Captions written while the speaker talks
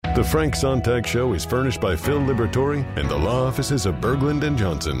The Frank Sontag Show is furnished by Phil Liberatore and the law offices of Berglund and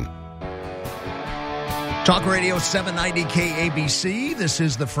Johnson. Talk Radio 790 KABC. This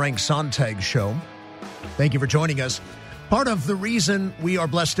is the Frank Sontag Show. Thank you for joining us. Part of the reason we are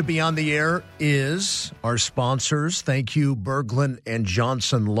blessed to be on the air is our sponsors. Thank you, Berglund and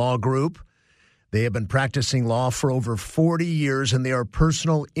Johnson Law Group. They have been practicing law for over 40 years, and they are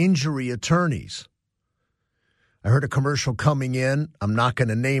personal injury attorneys. I heard a commercial coming in. I'm not going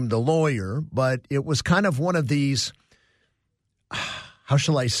to name the lawyer, but it was kind of one of these, how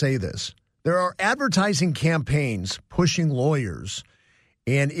shall I say this? There are advertising campaigns pushing lawyers,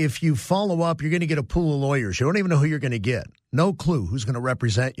 and if you follow up, you're going to get a pool of lawyers. You don't even know who you're going to get. No clue who's going to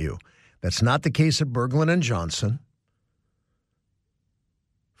represent you. That's not the case at Berglund and Johnson.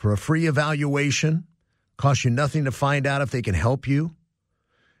 For a free evaluation, costs you nothing to find out if they can help you.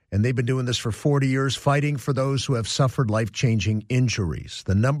 And they've been doing this for 40 years, fighting for those who have suffered life-changing injuries.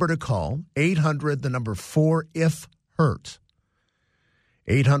 The number to call, 800, the number 4, if hurt.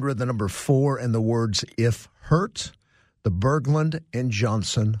 800, the number 4, and the words, if hurt. The Berglund and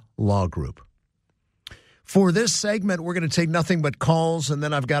Johnson Law Group. For this segment, we're going to take nothing but calls, and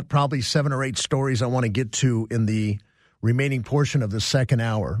then I've got probably 7 or 8 stories I want to get to in the remaining portion of the second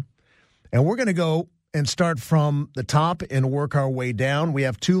hour. And we're going to go and start from the top and work our way down. We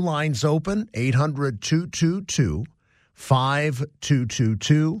have 2 lines open,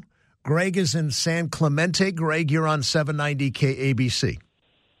 800-222-5222. Greg is in San Clemente. Greg, you're on 790 KABC.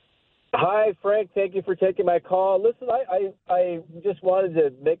 Hi, Frank. Thank you for taking my call. Listen, I just wanted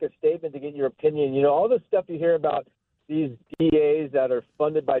to make a statement to get your opinion. You know, all the stuff you hear about these DAs that are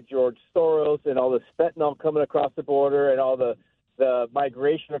funded by George Soros and all the fentanyl coming across the border and all the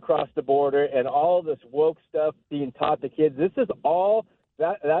migration across the border and all this woke stuff being taught to kids. This is all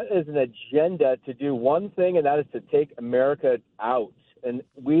that is an agenda to do one thing, and that is to take America out. And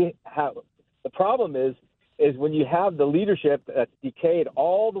we have the problem is when you have the leadership that's decayed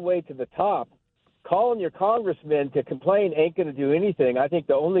all the way to the top, calling your congressmen to complain ain't going to do anything. I think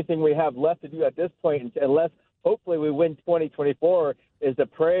the only thing we have left to do at this point, unless hopefully we win 2024, is to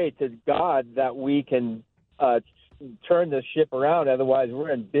pray to God that we can turn this ship around. Otherwise,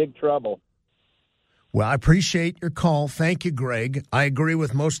 we're in big trouble. Well, I appreciate your call. Thank you, Greg. I agree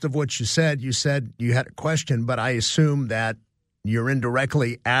with most of what you said. You said you had a question, but I assume that you're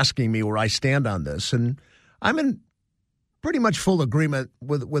indirectly asking me where I stand on this. And I'm in pretty much full agreement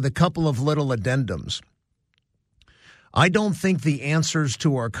with a couple of little addendums. I don't think the answers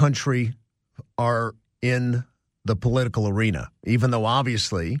to our country are in the political arena, even though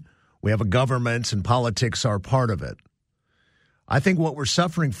obviously we have a government and politics are part of it. I think what we're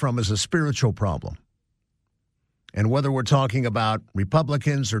suffering from is a spiritual problem. And whether we're talking about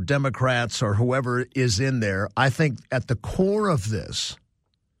Republicans or Democrats or whoever is in there, I think at the core of this,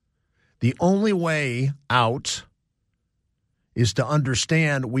 the only way out is to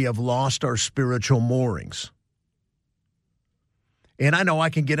understand we have lost our spiritual moorings. And I know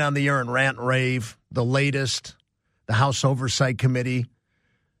I can get on the air and rant and rave. The latest, the House Oversight Committee,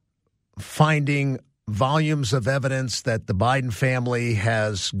 finding volumes of evidence that the Biden family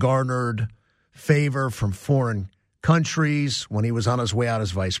has garnered favor from foreign countries when he was on his way out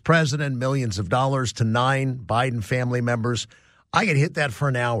as vice president, millions of dollars to 9 Biden family members. I could hit that for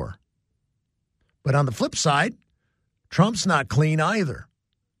an hour. But on the flip side, Trump's not clean either.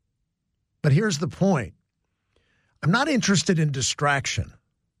 But here's the point. I'm not interested in distraction.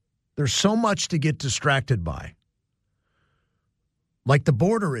 There's so much to get distracted by. Like the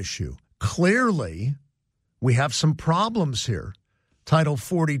border issue. Clearly, we have some problems here. Title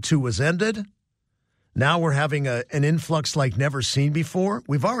 42 was ended. Now we're having an influx like never seen before.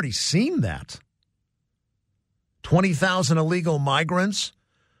 We've already seen that. 20,000 illegal migrants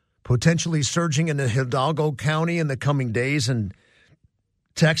potentially surging into Hidalgo County in the coming days in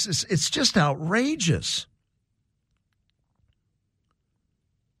Texas. It's just outrageous.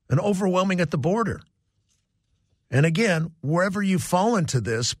 And overwhelming at the border. And again, wherever you fall into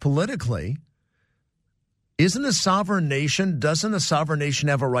this politically, doesn't a sovereign nation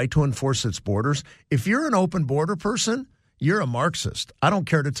have a right to enforce its borders? If you're an open border person, you're a Marxist. I don't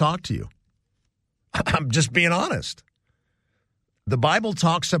care to talk to you. I'm just being honest. The Bible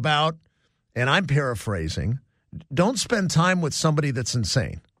talks about, and I'm paraphrasing, don't spend time with somebody that's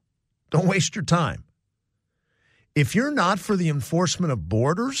insane. Don't waste your time. If you're not for the enforcement of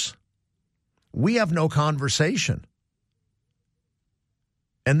borders, we have no conversation.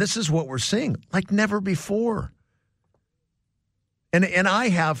 And this is what we're seeing like never before. And I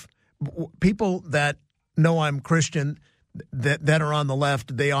have people that know I'm Christian that are on the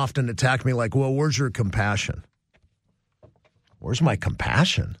left, they often attack me like, well, where's your compassion? Where's my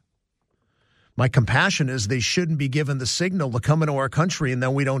compassion? My compassion is they shouldn't be given the signal to come into our country and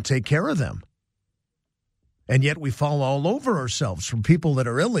then we don't take care of them. And yet we fall all over ourselves from people that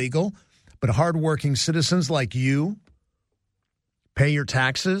are illegal, but hardworking citizens like you, pay your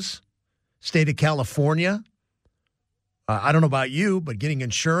taxes, state of California. I don't know about you, but getting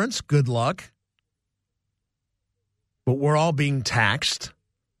insurance, good luck. But we're all being taxed.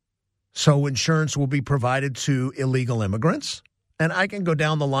 So insurance will be provided to illegal immigrants. And I can go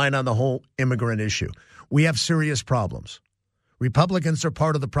down the line on the whole immigrant issue. We have serious problems. Republicans are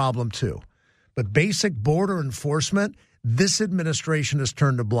part of the problem too. But basic border enforcement, this administration has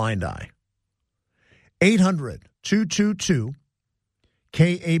turned a blind eye.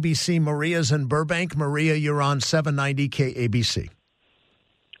 800-222-KABC. Maria's in Burbank. Maria, you're on 790 KABC.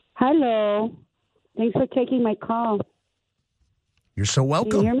 Hello. Thanks for taking my call. You're so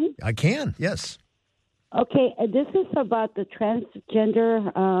welcome. Can you hear me? I can, yes. Okay, this is about the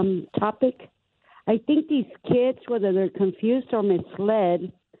transgender topic. I think these kids, whether they're confused or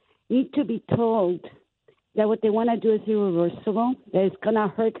misled, need to be told that what they want to do is irreversible, that it's going to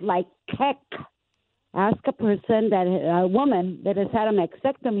hurt like heck. Ask a woman that has had a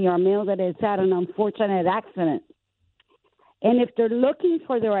mastectomy or a male that has had an unfortunate accident. And if they're looking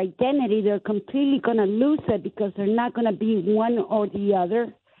for their identity, they're completely going to lose it because they're not going to be one or the other,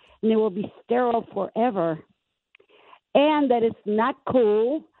 and they will be sterile forever. And that it's not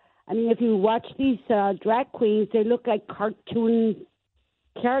cool. I mean, if you watch these drag queens, they look like cartoon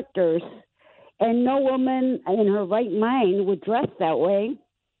characters, and no woman in her right mind would dress that way.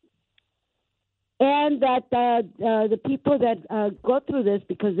 And that the people that go through this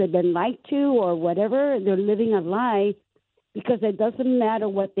because they've been lied to or whatever, they're living a lie because it doesn't matter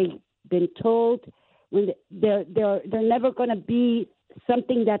what they've been told. When they're never going to be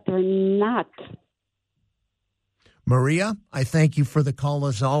something that they're not. Maria, I thank you for the call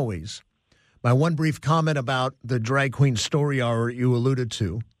as always. My one brief comment about the drag queen story hour you alluded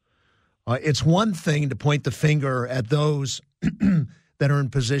to. It's one thing to point the finger at those that are in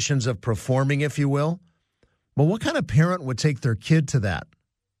positions of performing, if you will. But what kind of parent would take their kid to that?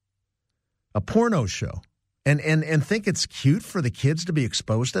 A porno show. And think it's cute for the kids to be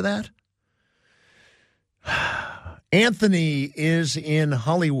exposed to that? Anthony is in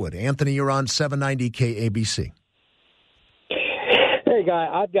Hollywood. Anthony, you're on 790 KABC. Hey, Guy,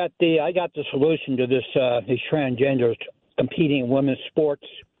 I got the solution to this. These transgenders competing in women's sports,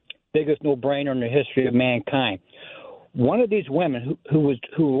 biggest no-brainer in the history of mankind. One of these women who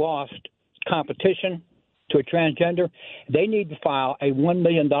lost competition to a transgender, they need to file a $1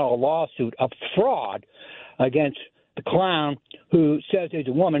 million lawsuit of fraud against the clown who says he's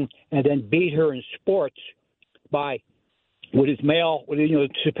a woman and then beat her in sports with his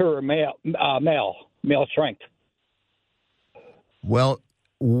superior male strength. Well,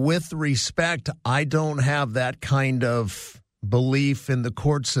 with respect, I don't have that kind of belief in the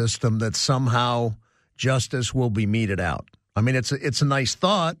court system that somehow justice will be meted out. I mean, it's a nice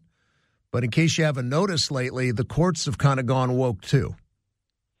thought, but in case you haven't noticed lately, the courts have kind of gone woke too.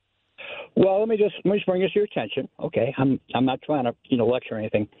 Well, let me just bring this to your attention. Okay, I'm not trying to lecture or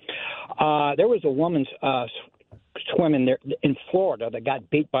anything. There was a woman's swimming there in Florida that got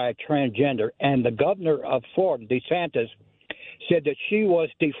beat by a transgender, and the governor of Florida, DeSantis, said that she was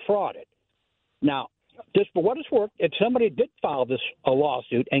defrauded. Now, just for what it's worth, if somebody did file a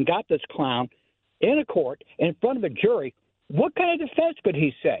lawsuit and got this clown in a court in front of a jury, what kind of defense could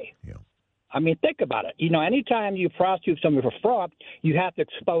he say? Yeah. I mean, think about it. Anytime you prosecute somebody for fraud, you have to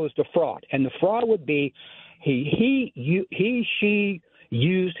expose the fraud. And the fraud would be she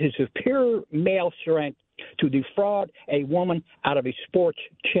used his superior male strength to defraud a woman out of a sports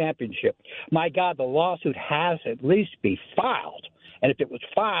championship. My God, the lawsuit has to at least be filed. And if it was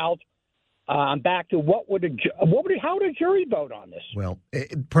filed, I'm back to how would a jury vote on this? Well,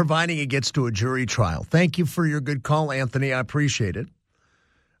 providing it gets to a jury trial. Thank you for your good call, Anthony. I appreciate it.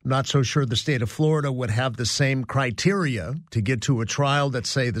 I'm not so sure the state of Florida would have the same criteria to get to a trial that,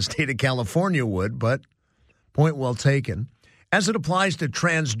 say, the state of California would, but point well taken. As it applies to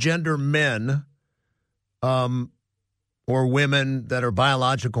transgender men or women that are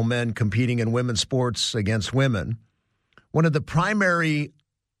biological men competing in women's sports against women, one of the primary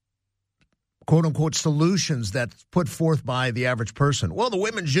quote-unquote solutions that's put forth by the average person, well, the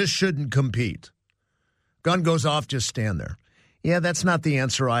women just shouldn't compete. Gun goes off, just stand there. Yeah, that's not the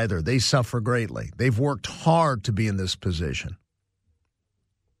answer either. They suffer greatly. They've worked hard to be in this position.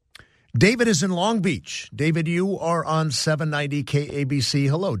 David is in Long Beach. David, you are on 790 KABC.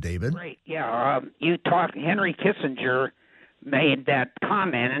 Hello, David. Great. Yeah, you talked. Henry Kissinger made that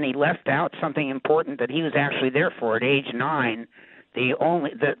comment, and he left out something important that he was actually there for at age 9.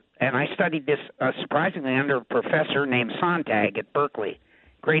 And I studied this surprisingly under a professor named Sontag at Berkeley,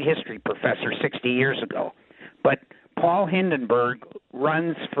 great history professor 60 years ago. But Paul Hindenburg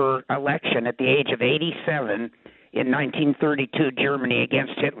runs for election at the age of 87 in 1932 Germany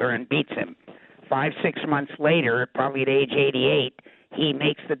against Hitler and beats him. 5-6 months later, probably at age 88, he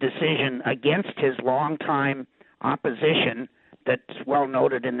makes the decision against his longtime opposition that's well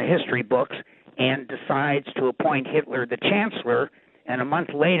noted in the history books and decides to appoint Hitler the chancellor. And a month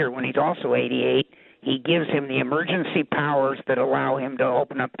later, when he's also 88, he gives him the emergency powers that allow him to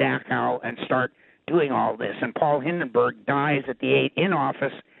open up Dachau and start doing all this. And Paul Hindenburg dies in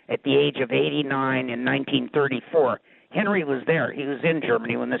office at the age of 89 in 1934. Henry was there. He was in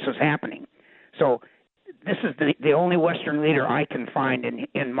Germany when this was happening. So this is the only Western leader I can find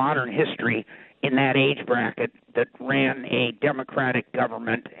in modern history in that age bracket that ran a democratic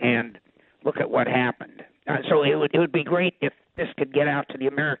government, and look at what happened. So it would be great if this could get out to the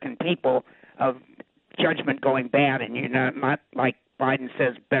American people of judgment going bad, and not like Biden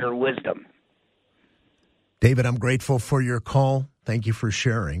says, better wisdom. David, I'm grateful for your call. Thank you for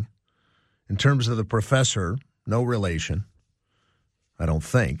sharing. In terms of the professor, no relation, I don't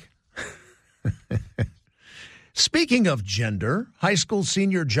think. Speaking of gender, high school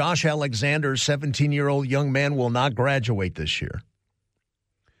senior Josh Alexander's 17-year-old young man will not graduate this year.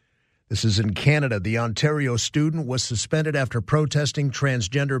 This is in Canada. The Ontario student was suspended after protesting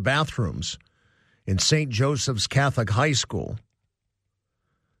transgender bathrooms in St. Joseph's Catholic High School.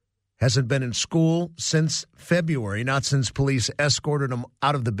 Hasn't been in school since February, not since police escorted him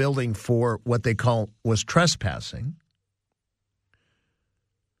out of the building for what they call was trespassing.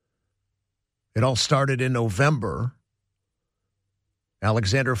 It all started in November.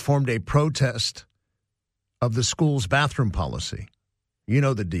 Alexander formed a protest of the school's bathroom policy. You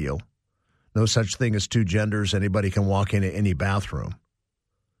know the deal. No such thing as two genders. Anybody can walk into any bathroom.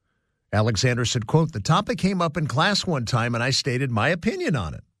 Alexander said, quote, "The topic came up in class one time and I stated my opinion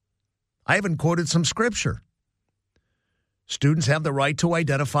on it. I even quoted some scripture. Students have the right to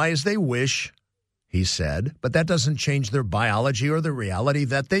identify as they wish," he said, "but that doesn't change their biology or the reality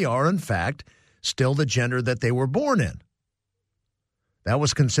that they are, in fact, still the gender that they were born in." That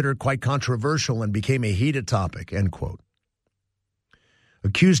was considered quite controversial and became a heated topic, end quote.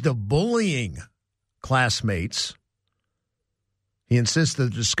 Accused of bullying classmates, he insists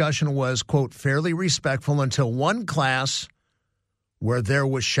the discussion was, quote, "fairly respectful until one class where there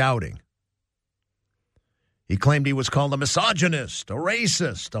was shouting." He claimed he was called a misogynist, a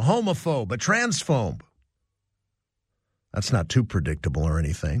racist, a homophobe, a transphobe. That's not too predictable or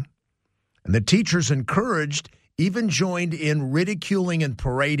anything. And the teachers encouraged, even joined in ridiculing and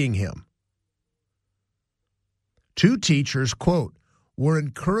parading him. Two teachers, quote, "were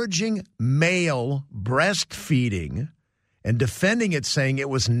encouraging male breastfeeding and defending it, saying it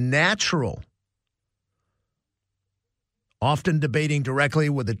was natural," often debating directly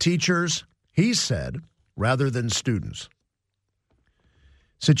with the teachers, he said, rather than students.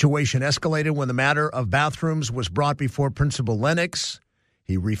 Situation escalated when the matter of bathrooms was brought before Principal Lennox.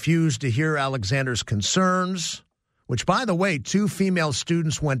 He refused to hear Alexander's concerns, which, by the way, 2 female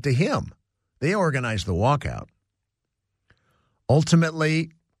students went to him. They organized the walkout.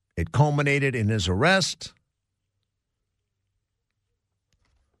 Ultimately, it culminated in his arrest.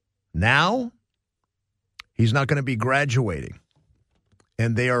 Now, he's not going to be graduating,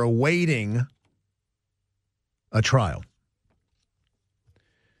 and they are awaiting a trial.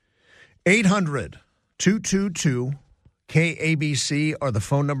 800-222-KABC are the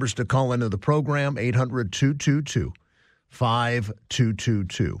phone numbers to call into the program,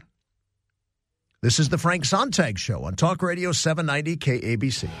 800-222-5222. This is the Frank Sontag Show on Talk Radio 790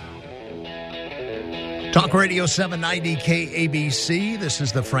 KABC. Talk Radio 790 KABC. This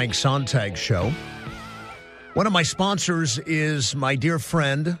is the Frank Sontag Show. One of my sponsors is my dear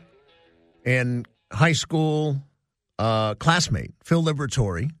friend and high school classmate, Phil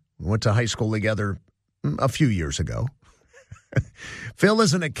Liberatore. We went to high school together a few years ago. Phil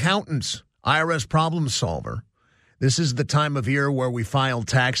is an accountant, IRS problem solver. This is the time of year where we file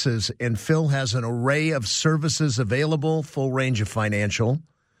taxes, and Phil has an array of services available, full range of financial,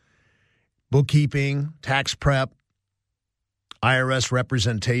 bookkeeping, tax prep, IRS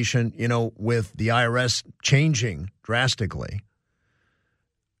representation, with the IRS changing drastically.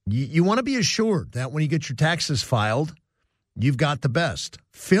 You want to be assured that when you get your taxes filed, you've got the best.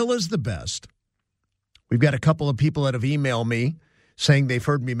 Phil is the best. We've got a couple of people that have emailed me saying they've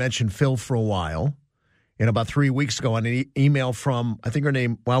heard me mention Phil for a while. And about 3 weeks ago, an email from, I think her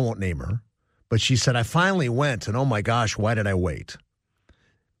name, well, I won't name her, But she said, I finally went, and oh my gosh, why did I wait?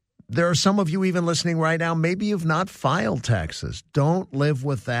 There are some of you even listening right now, maybe you've not filed taxes. Don't live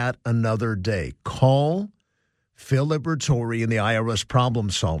with that another day. Call Phil Liberatore and the IRS Problem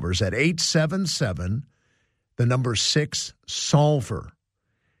Solvers at 877, the number 6-SOLVER.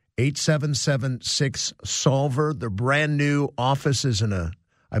 877-6-SOLVER. Their brand new office is I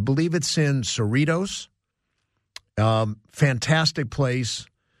believe it's in Cerritos. Fantastic place.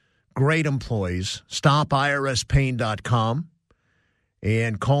 Great employees. StopIRSPain.com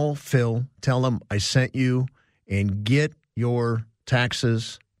and call Phil. Tell him I sent you and get your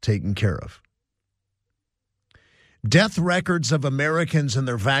taxes taken care of. Death records of Americans and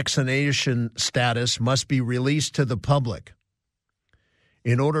their vaccination status must be released to the public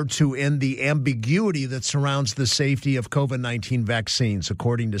in order to end the ambiguity that surrounds the safety of COVID-19 vaccines,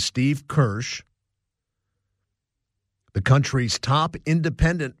 according to Steve Kirsch, the country's top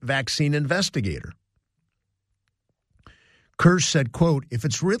independent vaccine investigator. Kirsch said, quote, if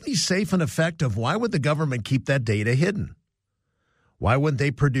it's really safe and effective, why would the government keep that data hidden? Why wouldn't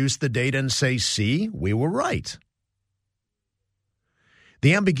they produce the data and say, see, we were right?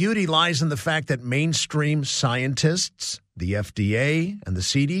 The ambiguity lies in the fact that mainstream scientists, the FDA, and the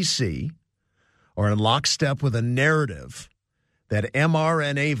CDC are in lockstep with a narrative that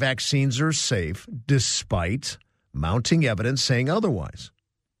mRNA vaccines are safe despite mounting evidence saying otherwise.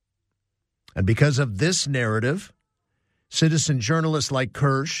 And because of this narrative, citizen journalists like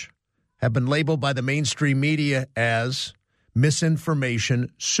Kirsch have been labeled by the mainstream media as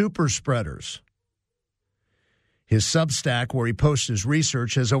misinformation super spreaders. His Substack, where he posts his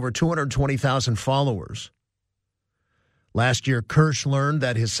research, has over 220,000 followers. Last year, Kirsch learned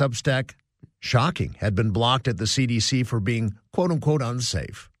that his Substack, shocking, had been blocked at the CDC for being, quote-unquote,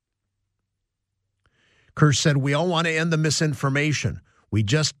 unsafe. Kirsch said, we all want to end the misinformation. We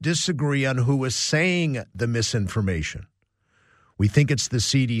just disagree on who is saying the misinformation. We think it's the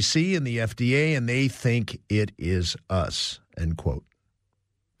CDC and the FDA, and they think it is us, end quote.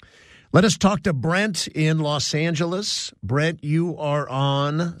 Let us talk to Brent in Los Angeles. Brent, you are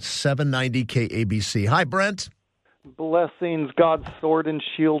on 790 KABC. Hi, Brent. Blessings, God's sword and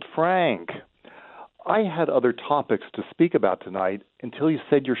shield, Frank. I had other topics to speak about tonight until you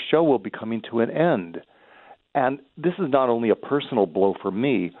said your show will be coming to an end. And this is not only a personal blow for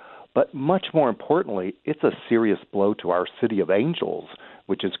me, but much more importantly, it's a serious blow to our city of angels,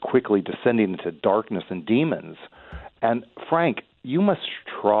 which is quickly descending into darkness and demons. And Frank, you must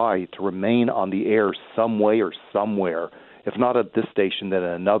try to remain on the air some way or somewhere, if not at this station, then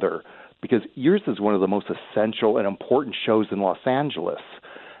at another, because yours is one of the most essential and important shows in Los Angeles.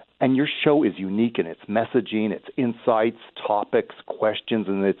 And your show is unique in its messaging, its insights, topics, questions,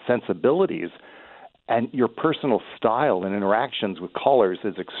 and its sensibilities. And your personal style and interactions with callers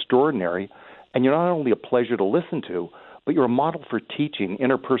is extraordinary. And you're not only a pleasure to listen to, but you're a model for teaching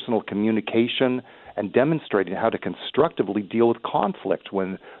interpersonal communication and demonstrating how to constructively deal with conflict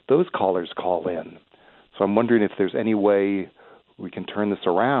when those callers call in. So I'm wondering if there's any way we can turn this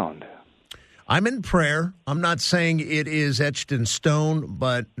around. I'm in prayer. I'm not saying it is etched in stone,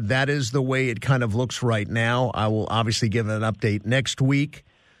 but that is the way it kind of looks right now. I will obviously give an update next week.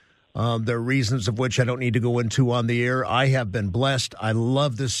 There are reasons of which I don't need to go into on the air. I have been blessed. I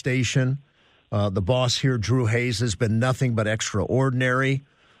love this station. The boss here, Drew Hayes, has been nothing but extraordinary.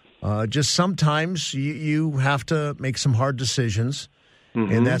 Just sometimes you have to make some hard decisions,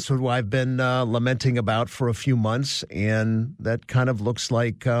 and that's what I've been lamenting about for a few months, and that kind of looks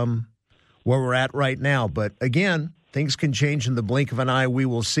like where we're at right now. But again, things can change in the blink of an eye. We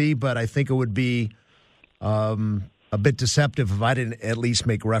will see, but I think it would be a bit deceptive if I didn't at least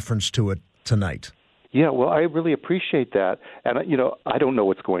make reference to it tonight. Yeah, well, I really appreciate that. And, I don't know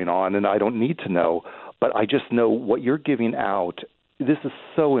what's going on, and I don't need to know, but I just know what you're giving out. This is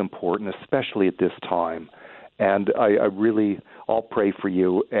so important, especially at this time. And I'll pray for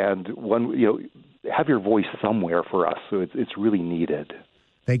you and have your voice somewhere for us. So it's really needed.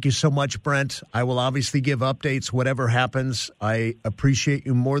 Thank you so much, Brent. I will obviously give updates, whatever happens. I appreciate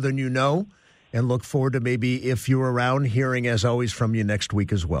you more than you know and look forward to maybe, if you're around, hearing, as always, from you next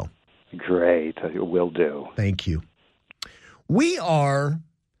week as well. Great. I will do. Thank you. We are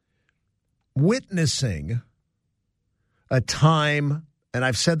witnessing a time, and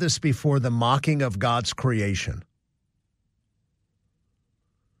I've said this before, the mocking of God's creation.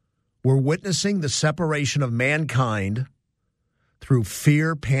 We're witnessing the separation of mankind through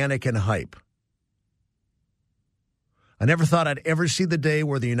fear, panic, and hype. I never thought I'd ever see the day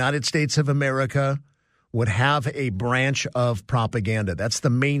where the United States of America would have a branch of propaganda. That's the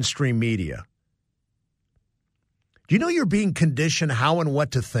mainstream media. Do you know you're being conditioned how and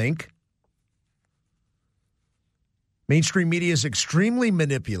what to think? Mainstream media is extremely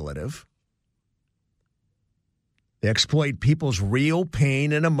manipulative. They exploit people's real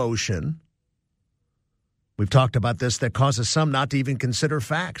pain and emotion. We've talked about this, that causes some not to even consider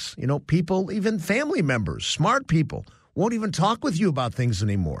facts. You know, people, even family members, smart people, won't even talk with you about things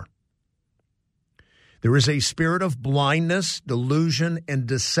anymore. There is a spirit of blindness, delusion, and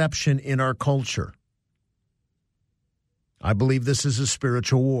deception in our culture. I believe this is a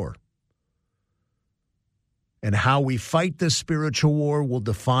spiritual war. And how we fight this spiritual war will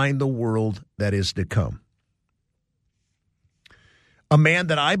define the world that is to come. A man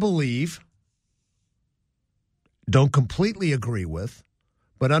that I believe, don't completely agree with,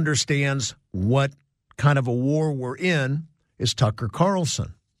 but understands what kind of a war we're in is Tucker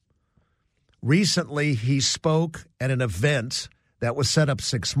Carlson. Recently, he spoke at an event that was set up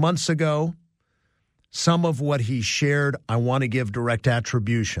 6 months ago. Some of what he shared, I want to give direct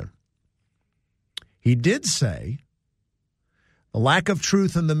attribution. He did say the lack of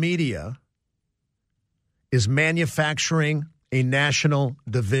truth in the media is manufacturing a national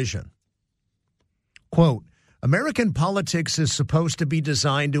division. Quote, American politics is supposed to be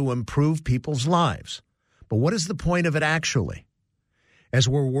designed to improve people's lives. But what is the point of it actually? As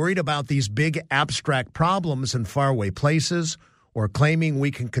we're worried about these big abstract problems in faraway places or claiming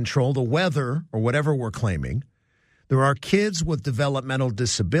we can control the weather or whatever we're claiming, there are kids with developmental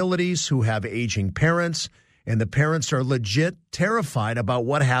disabilities who have aging parents, and the parents are legit terrified about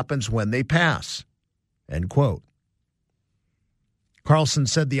what happens when they pass. End quote. Carlson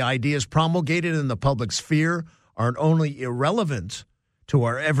said the ideas promulgated in the public sphere aren't only irrelevant to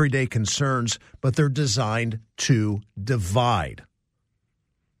our everyday concerns, but they're designed to divide.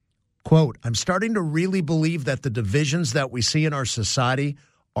 Quote, I'm starting to really believe that the divisions that we see in our society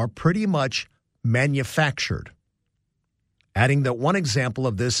are pretty much manufactured. Adding that one example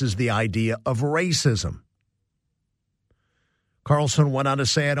of this is the idea of racism. Carlson went on to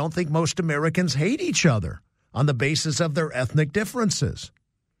say, I don't think most Americans hate each other on the basis of their ethnic differences.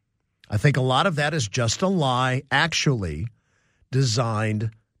 I think a lot of that is just a lie, actually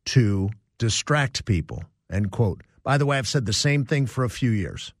designed to distract people, end quote. By the way, I've said the same thing for a few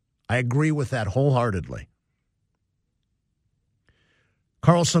years. I agree with that wholeheartedly.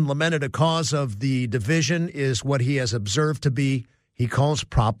 Carlson lamented a cause of the division is what he has observed to be, he calls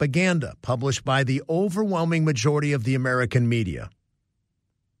propaganda, published by the overwhelming majority of the American media.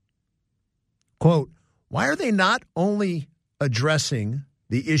 Quote, why are they not only addressing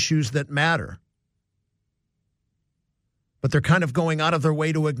the issues that matter, but they're kind of going out of their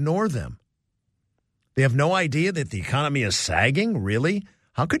way to ignore them? They have no idea that the economy is sagging, really?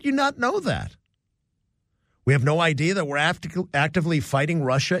 How could you not know that? We have no idea that we're actively fighting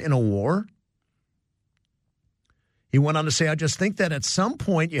Russia in a war? He went on to say, I just think that at some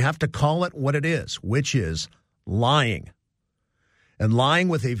point you have to call it what it is, which is lying. And lying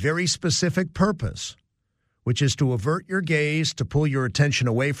with a very specific purpose, which is to avert your gaze, to pull your attention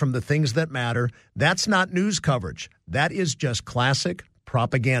away from the things that matter. That's not news coverage. That is just classic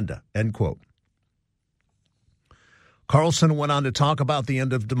propaganda, end quote. Carlson went on to talk about the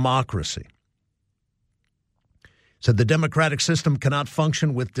end of democracy. Said the democratic system cannot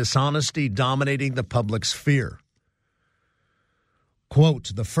function with dishonesty dominating the public sphere.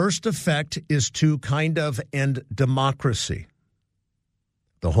 Quote, the first effect is to kind of end democracy.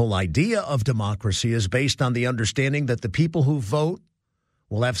 The whole idea of democracy is based on the understanding that the people who vote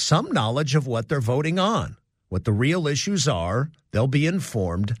will have some knowledge of what they're voting on, what the real issues are. They'll be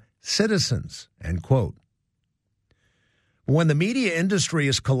informed citizens, end quote. When the media industry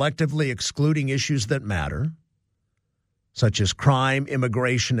is collectively excluding issues that matter, such as crime,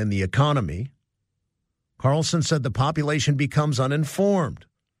 immigration, and the economy, Carlson said the population becomes uninformed,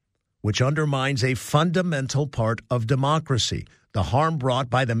 which undermines a fundamental part of democracy. The harm brought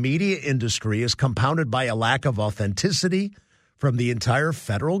by the media industry is compounded by a lack of authenticity from the entire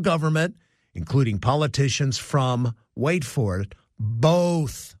federal government, including politicians from, wait for it,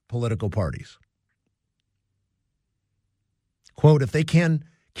 both political parties. Quote, if they can't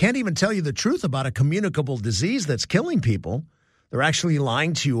even tell you the truth about a communicable disease that's killing people, they're actually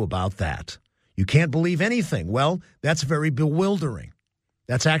lying to you about that. You can't believe anything. Well, that's very bewildering.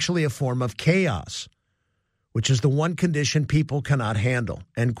 That's actually a form of chaos, which is the one condition people cannot handle,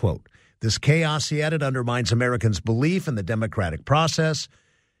 end quote. This chaos, he added, undermines Americans' belief in the democratic process,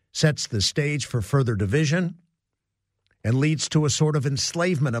 sets the stage for further division, and leads to a sort of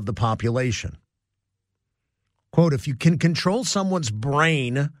enslavement of the population. Quote, if you can control someone's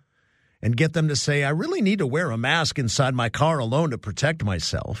brain and get them to say, I really need to wear a mask inside my car alone to protect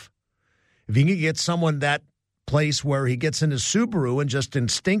myself, if you can get someone that place where he gets in his Subaru and just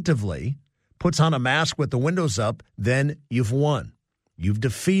instinctively puts on a mask with the windows up, then you've won. You've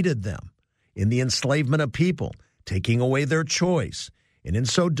defeated them in the enslavement of people, taking away their choice, and in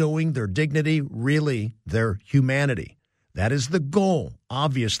so doing, their dignity, really their humanity. That is the goal,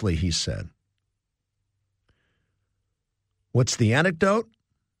 obviously, he said. What's the antidote?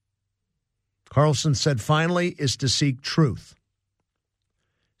 Carlson said, finally, is to seek truth.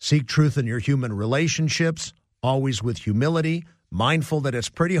 Seek truth in your human relationships, always with humility, mindful that it's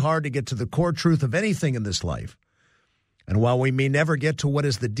pretty hard to get to the core truth of anything in this life. And while we may never get to what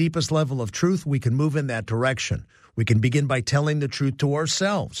is the deepest level of truth, we can move in that direction. We can begin by telling the truth to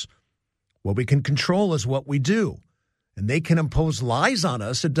ourselves. What we can control is what we do. And they can impose lies on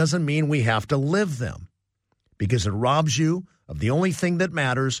us. It doesn't mean we have to live them, because it robs you of the only thing that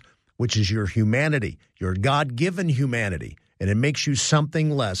matters, which is your humanity, your God-given humanity, and it makes you something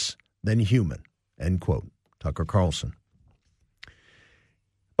less than human, end quote. Tucker Carlson.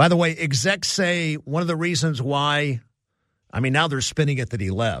 By the way, execs say one of the reasons why, now they're spinning it that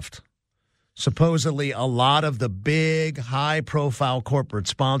he left. Supposedly a lot of the big, high-profile corporate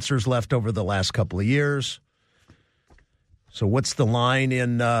sponsors left over the last couple of years. So what's the line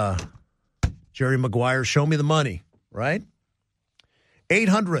in Jerry Maguire, show me the money, right?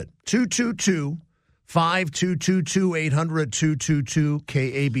 800-222-5222,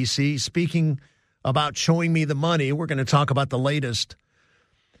 800-222-KABC. Speaking about showing me the money, we're going to talk about the latest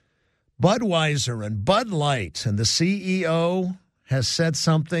Budweiser and Bud Light. And the CEO has said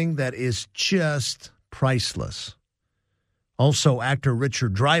something that is just priceless. Also, actor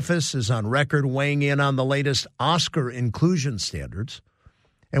Richard Dreyfuss is on record weighing in on the latest Oscar inclusion standards.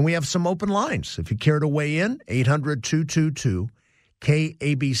 And we have some open lines. If you care to weigh in,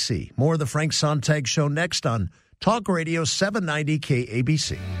 800-222-KABC. More of the Frank Sontag Show next on Talk Radio 790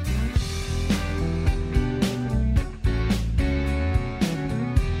 KABC.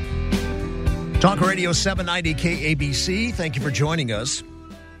 Talk Radio 790 KABC. Thank you for joining us.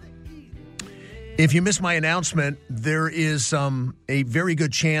 If you missed my announcement, there is a very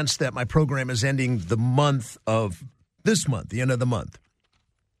good chance that my program is ending the end of the month.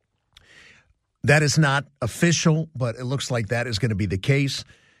 That is not official, but it looks like that is going to be the case.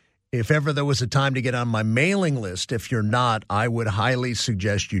 If ever there was a time to get on my mailing list, if you're not, I would highly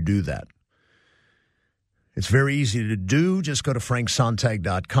suggest you do that. It's very easy to do. Just go to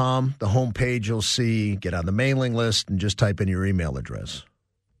franksontag.com. The homepage you'll see, get on the mailing list, and just type in your email address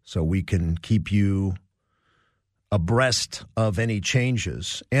so we can keep you abreast of any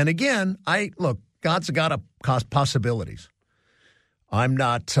changes. And again, God's a God of possibilities. I'm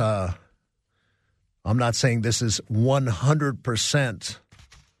not saying this is 100%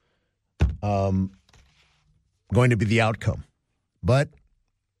 going to be the outcome. But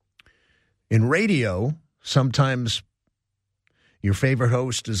in radio, sometimes your favorite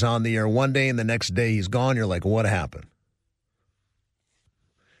host is on the air one day and the next day he's gone. You're like, what happened?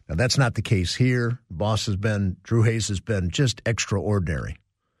 Now, that's not the case here. Drew Hayes has been just extraordinary.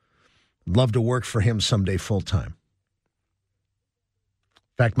 I'd love to work for him someday full time.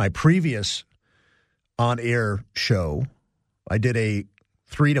 In fact, my previous on-air show, I did a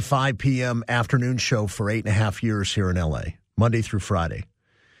 3 to 5 p.m. afternoon show for 8.5 years here in L.A., Monday through Friday.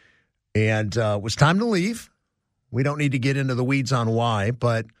 And it was time to leave. We don't need to get into the weeds on why,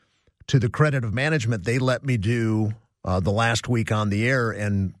 but to the credit of management, they let me do the last week on the air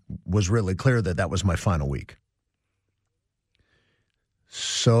and was really clear that was my final week.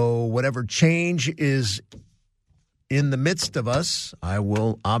 So whatever change is in the midst of us, I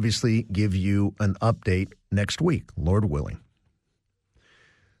will obviously give you an update next week, Lord willing.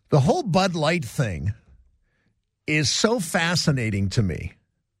 The whole Bud Light thing is so fascinating to me.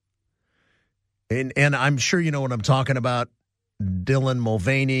 And I'm sure you know what I'm talking about. Dylan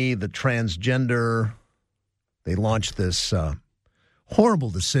Mulvaney, the transgender, they launched this horrible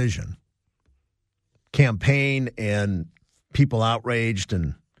decision campaign and people outraged,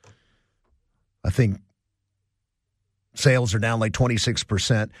 and I think sales are down like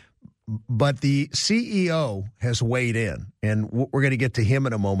 26%. But the CEO has weighed in, and we're going to get to him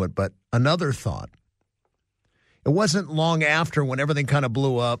in a moment. But another thought, it wasn't long after when everything kind of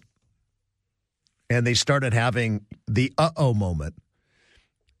blew up and they started having the uh-oh moment,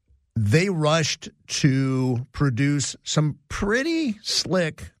 they rushed to produce some pretty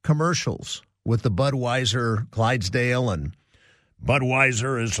slick commercials with the Budweiser Clydesdale, and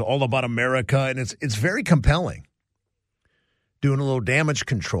Budweiser is all about America, and it's very compelling, doing a little damage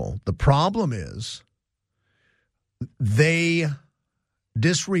control. The problem is they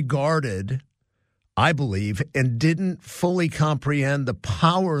disregarded, I believe, and didn't fully comprehend the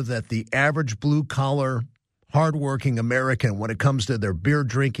power that the average blue-collar, hardworking American, when it comes to their beer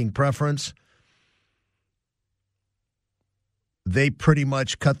drinking preference, they pretty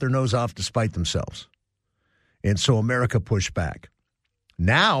much cut their nose off to spite themselves. And so America pushed back.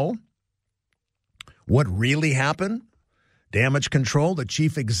 Now, what really happened? Damage Control, the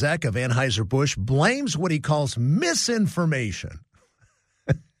chief exec of Anheuser-Busch, blames what he calls misinformation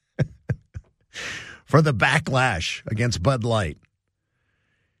for the backlash against Bud Light.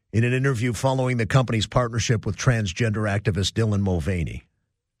 In an interview following the company's partnership with transgender activist Dylan Mulvaney,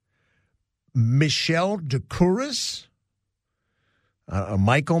 Michelle DeCouris,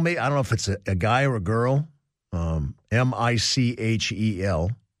 Michael, I don't know if it's a guy or a girl, Michel,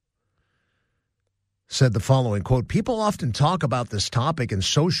 said the following, quote, "People often talk about this topic in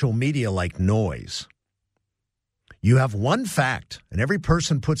social media like noise. You have one fact, and every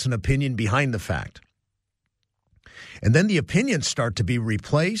person puts an opinion behind the fact. And then the opinions start to be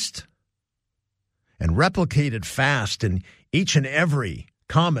replaced and replicated fast in each and every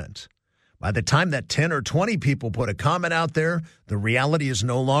comment. By the time that 10 or 20 people put a comment out there, the reality is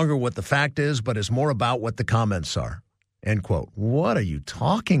no longer what the fact is, but is more about what the comments are." End quote. What are you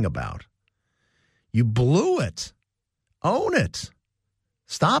talking about? You blew it. Own it.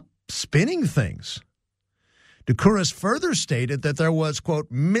 Stop spinning things. DeCouris further stated that there was, quote,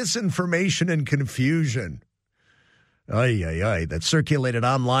 misinformation and confusion that circulated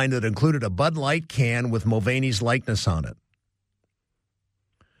online that included a Bud Light can with Mulvaney's likeness on it.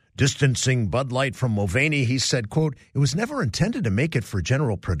 Distancing Bud Light from Mulvaney, he said, quote, "It was never intended to make it for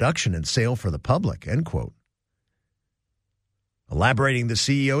general production and sale for the public," end quote. Elaborating, the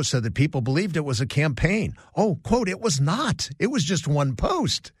CEO said that people believed it was a campaign. Oh, quote, "It was not. It was just one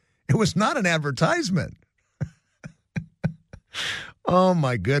post. It was not an advertisement." Oh,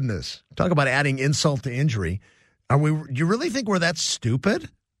 my goodness. Talk about adding insult to injury. Do you really think we're that stupid?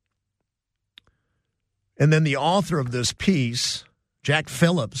 And then the author of this piece, Jack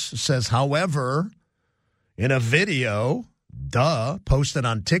Phillips, says, however, in a video, posted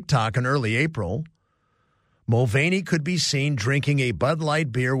on TikTok in early April, Mulvaney could be seen drinking a Bud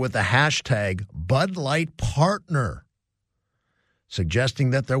Light beer with the hashtag Bud Light Partner,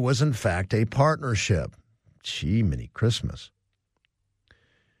 suggesting that there was, in fact, a partnership. Gee, mini Christmas.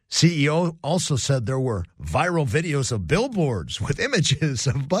 CEO also said there were viral videos of billboards with images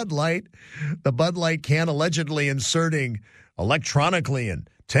of Bud Light, the Bud Light can allegedly inserting electronically, and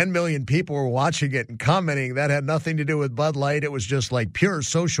 10 million people were watching it and commenting that had nothing to do with Bud Light. It was just like pure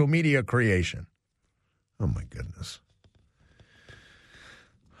social media creation. Oh, my goodness.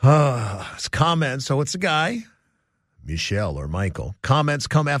 It's comments. So it's a guy, Michelle or Michael. Comments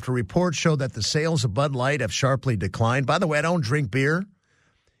come after reports show that the sales of Bud Light have sharply declined. By the way, I don't drink beer.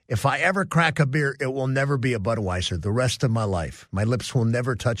 If I ever crack a beer, it will never be a Budweiser the rest of my life. My lips will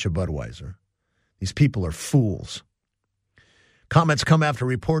never touch a Budweiser. These people are fools. Comments come after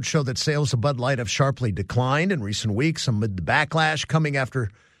reports show that sales of Bud Light have sharply declined in recent weeks amid the backlash coming after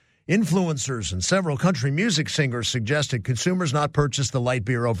influencers and several country music singers suggested consumers not purchase the light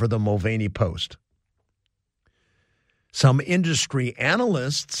beer over the Mulvaney post. Some industry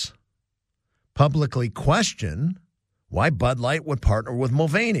analysts publicly question why Bud Light would partner with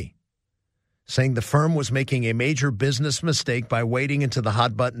Mulvaney, saying the firm was making a major business mistake by wading into the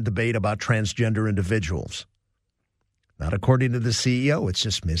hot-button debate about transgender individuals. Not according to the CEO, it's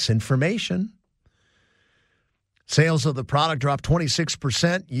just misinformation. Sales of the product dropped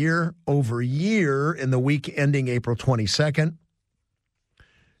 26% year over year in the week ending April 22nd.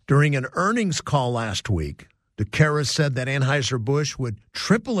 During an earnings call last week, DeCouris said that Anheuser-Busch would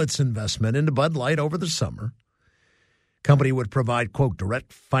triple its investment into Bud Light over the summer. Company would provide, quote,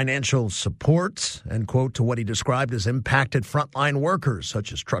 direct financial support, end quote, to what he described as impacted frontline workers,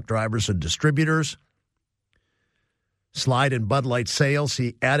 such as truck drivers and distributors. Slide in Bud Light sales,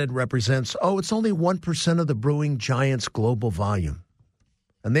 he added, represents, it's only 1% of the brewing giant's global volume.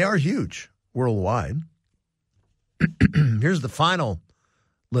 And they are huge worldwide. Here's the final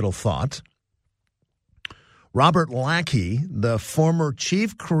little thought. Robert Lackey, the former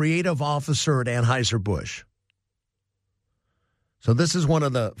chief creative officer at Anheuser-Busch. So this is one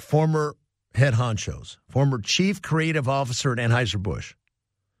of the former head honchos, former chief creative officer at Anheuser-Busch.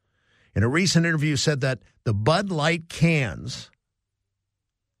 In a recent interview said that the Bud Light cans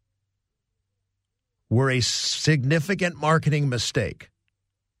were a significant marketing mistake.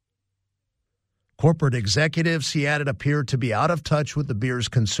 Corporate executives, he added, appeared to be out of touch with the beer's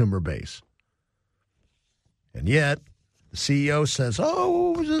consumer base. And yet, the CEO says, it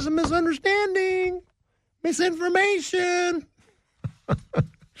was just a misunderstanding, misinformation.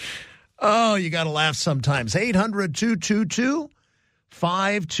 You got to laugh sometimes. 800-222-5222,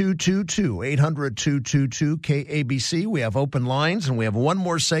 800-222-KABC. We have open lines, and we have one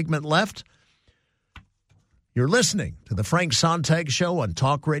more segment left. You're listening to the Frank Sontag Show on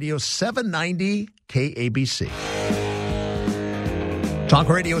Talk Radio 790 KABC. Talk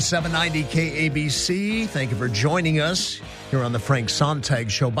Radio 790 KABC. Thank you for joining us here on the Frank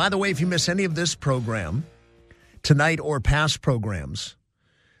Sontag Show. By the way, if you miss any of this program, tonight or past programs,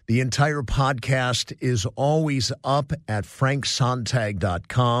 the entire podcast is always up at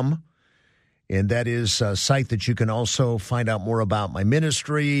franksontag.com. And that is a site that you can also find out more about my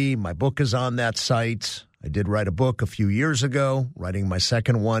ministry. My book is on that site. I did write a book a few years ago, writing my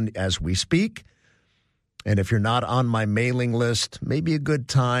second one as we speak. And if you're not on my mailing list, maybe a good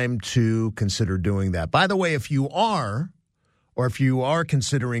time to consider doing that. By the way, if you are, or if you are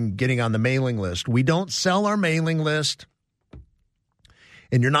considering getting on the mailing list, we don't sell our mailing list.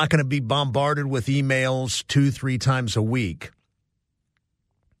 And you're not going to be bombarded with emails 2-3 times a week.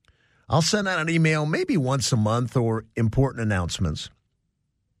 I'll send out an email maybe once a month or important announcements.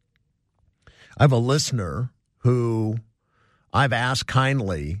 I have a listener who I've asked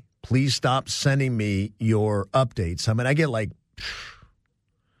kindly, please stop sending me your updates. I mean, I get like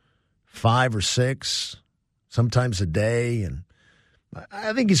 5 or 6, sometimes a day. And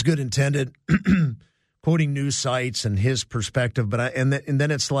I think he's good intended, quoting news sites and his perspective. But and then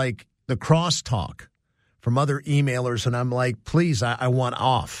it's like the crosstalk from other emailers. And I'm like, please, I want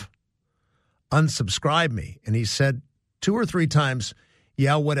off. Unsubscribe me. And he said 2 or 3 times,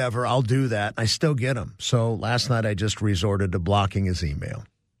 yeah, whatever, I'll do that. I still get him. So last night I just resorted to blocking his email.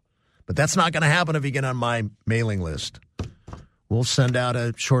 But that's not going to happen if you get on my mailing list. We'll send out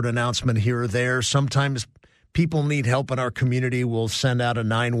a short announcement here or there. Sometimes people need help in our community. We'll send out a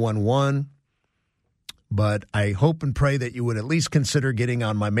 911. But I hope and pray that you would at least consider getting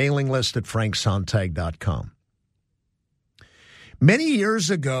on my mailing list at franksontag.com. Many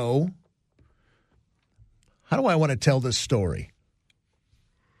years ago, how do I want to tell this story?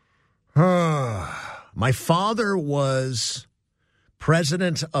 My father was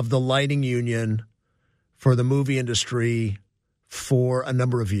president of the lighting union for the movie industry for a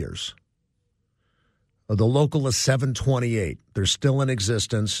number of years. The local is 728. They're still in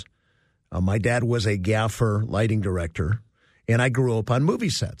existence. My dad was a gaffer, lighting director, and I grew up on movie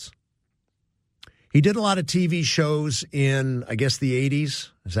sets. He did a lot of TV shows in, I guess, the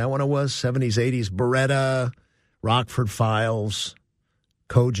 80s. Is that when it was? 70s, 80s. Beretta, Rockford Files,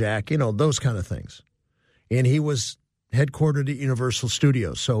 Kojak, those kind of things. And he was headquartered at Universal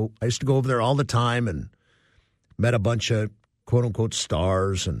Studios. So I used to go over there all the time and met a bunch of quote-unquote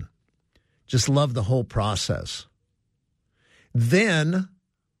stars and just loved the whole process. Then,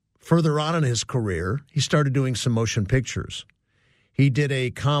 further on in his career, he started doing some motion pictures. He did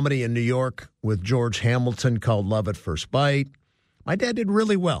a comedy in New York with George Hamilton called Love at First Bite. My dad did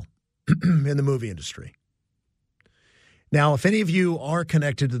really well in the movie industry. Now, if any of you are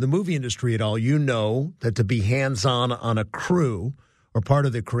connected to the movie industry at all, you know that to be hands-on on a crew or part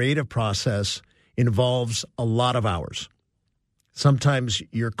of the creative process involves a lot of hours. Sometimes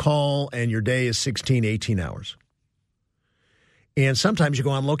your call and your day is 16, 18 hours. And sometimes you go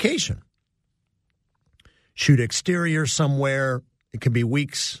on location. Shoot exterior somewhere. It can be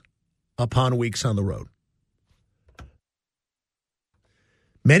weeks upon weeks on the road.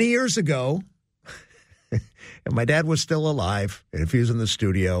 Many years ago, and my dad was still alive, and if he was in the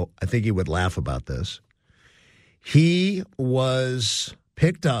studio, I think he would laugh about this. He was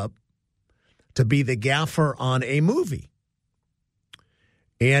picked up to be the gaffer on a movie.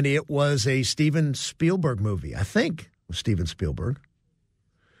 And it was a Steven Spielberg movie. I think it was Steven Spielberg.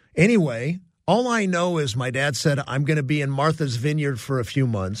 Anyway, all I know is my dad said, I'm going to be in Martha's Vineyard for a few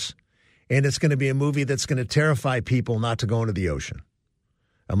months, and it's going to be a movie that's going to terrify people not to go into the ocean.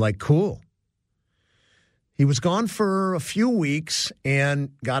 I'm like, cool. He was gone for a few weeks and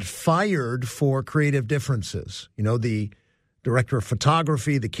got fired for creative differences. The director of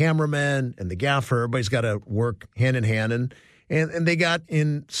photography, the cameraman, and the gaffer, everybody's got to work hand in hand. And they got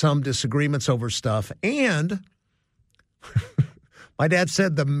in some disagreements over stuff. And my dad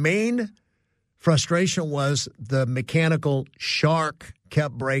said the main frustration was the mechanical shark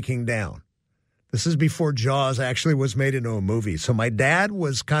kept breaking down. This is before Jaws actually was made into a movie. So my dad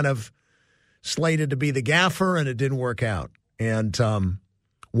was kind of slated to be the gaffer, and it didn't work out. And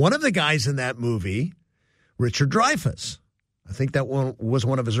one of the guys in that movie, Richard Dreyfuss, I think that one was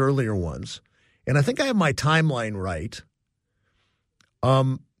one of his earlier ones. And I think I have my timeline right.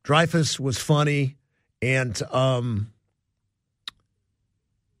 Dreyfuss was funny, and I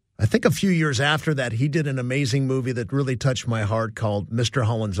think a few years after that, he did an amazing movie that really touched my heart called Mr.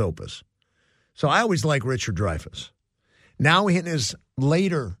 Holland's Opus. So I always like Richard Dreyfuss. Now in his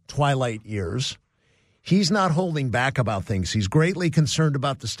later twilight years, he's not holding back about things. He's greatly concerned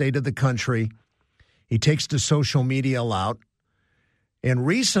about the state of the country. He takes to social media a lot. And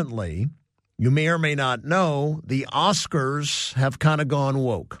recently, you may or may not know, the Oscars have kind of gone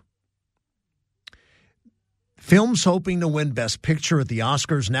woke. Films hoping to win Best Picture at the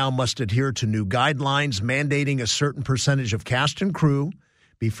Oscars now must adhere to new guidelines mandating a certain percentage of cast and crew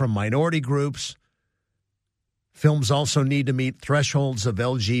be from minority groups. Films also need to meet thresholds of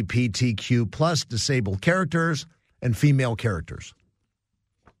LGBTQ plus disabled characters and female characters.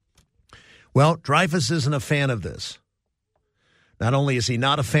 Well, Dreyfuss isn't a fan of this. Not only is he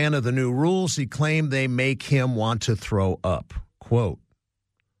not a fan of the new rules, he claimed they make him want to throw up. Quote,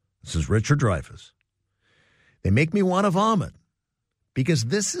 this is Richard Dreyfuss. They make me want to vomit because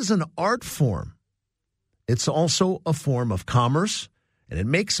this is an art form. It's also a form of commerce, and it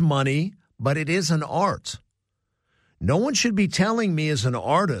makes money, but it is an art. No one should be telling me as an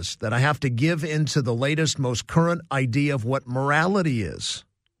artist that I have to give in to the latest, most current idea of what morality is,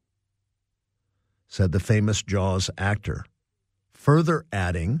 said the famous Jaws actor. Further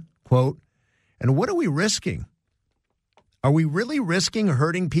adding, quote, and what are we risking? Are we really risking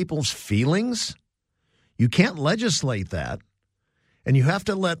hurting people's feelings? You can't legislate that, and you have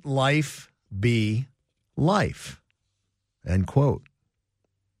to let life be life, end quote.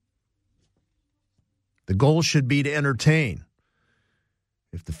 The goal should be to entertain.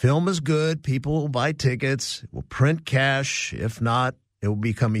 If the film is good, people will buy tickets, it will print cash. If not, it will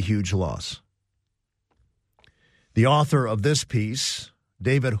become a huge loss. The author of this piece,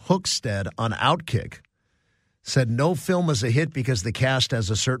 David Hookstead on Outkick, said no film is a hit because the cast has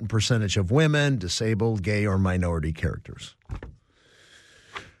a certain percentage of women, disabled, gay, or minority characters.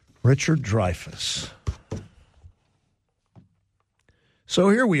 Richard Dreyfuss. So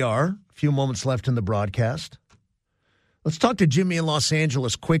here we are, a few moments left in the broadcast. Let's talk to Jimmy in Los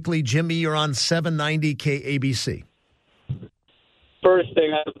Angeles quickly. Jimmy, you're on 790 KABC. First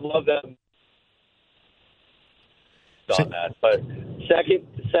thing, I would love that on that. But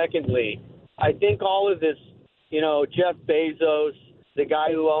secondly, I think all of this, Jeff Bezos, the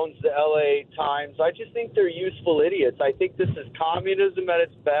guy who owns the LA Times, I just think they're useful idiots. I think this is communism at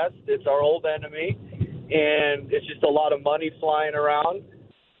its best. It's our old enemy, and it's just a lot of money flying around.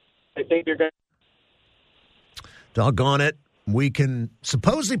 I think you're going to... Doggone it. We can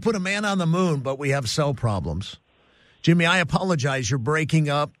supposedly put a man on the moon, but we have cell problems. Jimmy, I apologize. You're breaking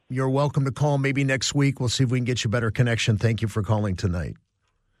up. You're welcome to call maybe next week. We'll see if we can get you better connection. Thank you for calling tonight.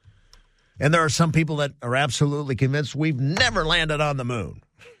 And there are some people that are absolutely convinced we've never landed on the moon.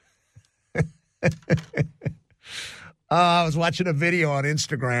 I was watching a video on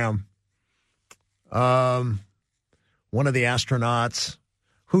Instagram. One of the astronauts,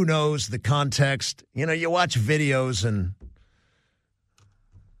 who knows the context? You watch videos and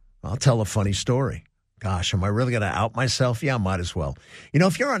I'll tell a funny story. Gosh, am I really going to out myself? Yeah, I might as well.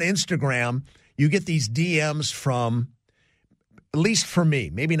 If you're on Instagram, you get these DMs from, at least for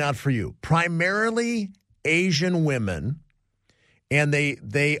me, maybe not for you, primarily Asian women, and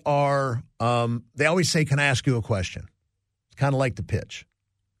they are they always say, "Can I ask you a question?" It's kind of like the pitch.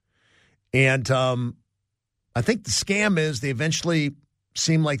 And I think the scam is they eventually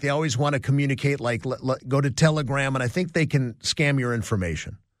seem like they always want to communicate, like go to Telegram, and I think they can scam your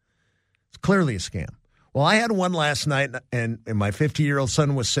information. It's clearly a scam. Well, I had one last night, and my 50-year-old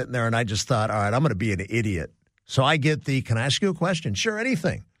son was sitting there, and I just thought, all right, I'm going to be an idiot. So I get can I ask you a question? Sure,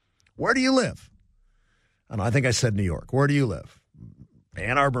 anything. Where do you live? I think I said New York. Where do you live?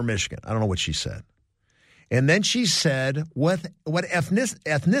 Ann Arbor, Michigan. I don't know what she said. And then she said, what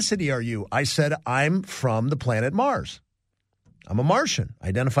ethnicity are you? I said, I'm from the planet Mars. I'm a Martian.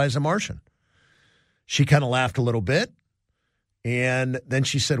 Identify as a Martian. She kind of laughed a little bit. And then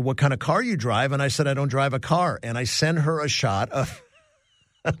she said, what kind of car you drive? And I said, I don't drive a car. And I sent her a shot of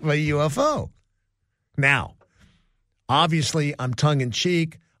a UFO. Now, obviously, I'm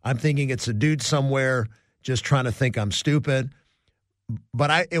tongue-in-cheek. I'm thinking it's a dude somewhere just trying to think I'm stupid.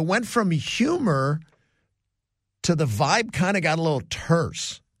 But it went from humor to the vibe kind of got a little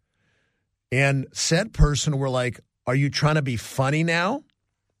terse. And said person were like, are you trying to be funny now?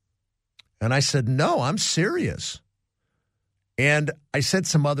 And I said, no, I'm serious. And I said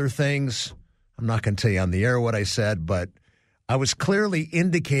some other things. I'm not going to tell you on the air what I said, but I was clearly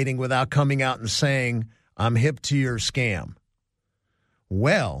indicating without coming out and saying, I'm hip to your scam.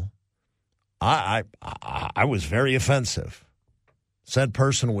 Well, I was very offensive. Said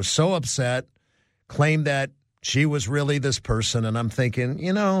person was so upset, claimed that she was really this person. And I'm thinking,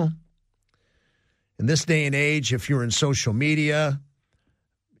 in this day and age, if you're in social media,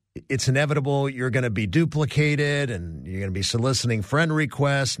 it's inevitable you're going to be duplicated and you're going to be soliciting friend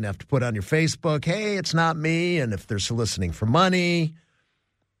requests and have to put on your Facebook, hey, it's not me. And if they're soliciting for money,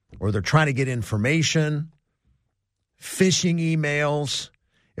 or they're trying to get information, phishing emails.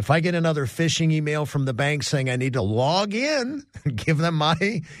 If I get another phishing email from the bank saying I need to log in and give them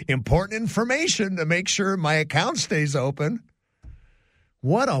my important information to make sure my account stays open,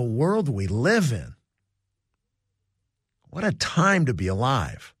 what a world we live in. What a time to be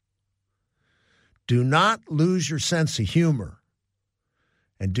alive. Do not lose your sense of humor.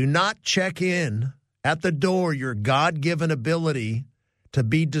 And do not check in at the door your God-given ability to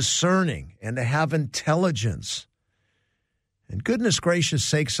be discerning and to have intelligence. And goodness gracious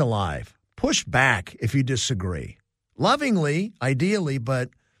sakes alive, push back if you disagree. Lovingly, ideally, but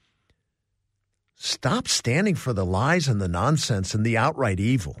stop standing for the lies and the nonsense and the outright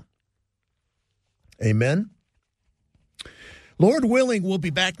evil. Amen? Lord willing, we'll be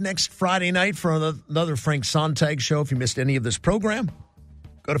back next Friday night for another Frank Sontag show. If you missed any of this program,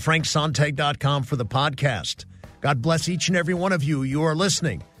 go to franksontag.com for the podcast. God bless each and every one of you. You are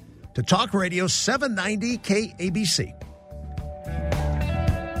listening to Talk Radio 790 KABC.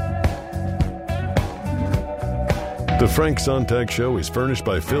 The Frank Sontag Show is furnished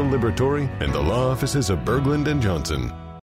by Phil Liberatore and the law offices of Berglund and Johnson.